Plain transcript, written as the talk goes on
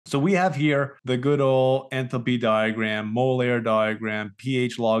So we have here the good old enthalpy diagram, mole air diagram,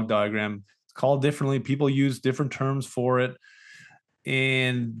 pH log diagram. It's called differently. People use different terms for it.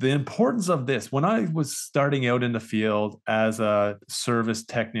 And the importance of this, when I was starting out in the field as a service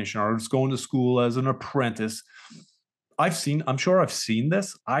technician or was going to school as an apprentice, I'm sure I've seen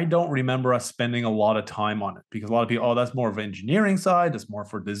this. I don't remember us spending a lot of time on it because a lot of people, oh, that's more of engineering side, that's more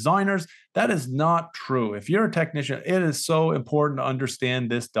for designers. That is not true. If you're a technician, it is so important to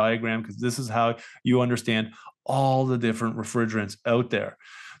understand this diagram because this is how you understand all the different refrigerants out there.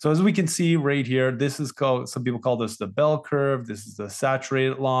 So as we can see right here, this is called, some people call this the bell curve. This is the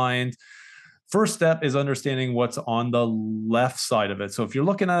saturated lines. First step is understanding what's on the left side of it. So if you're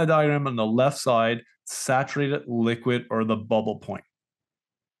looking at a diagram on the left side, saturated liquid or the bubble point.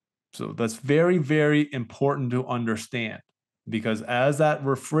 So that's very, very important to understand because as that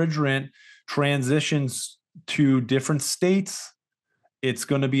refrigerant transitions to different states, it's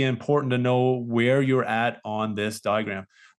going to be important to know where you're at on this diagram.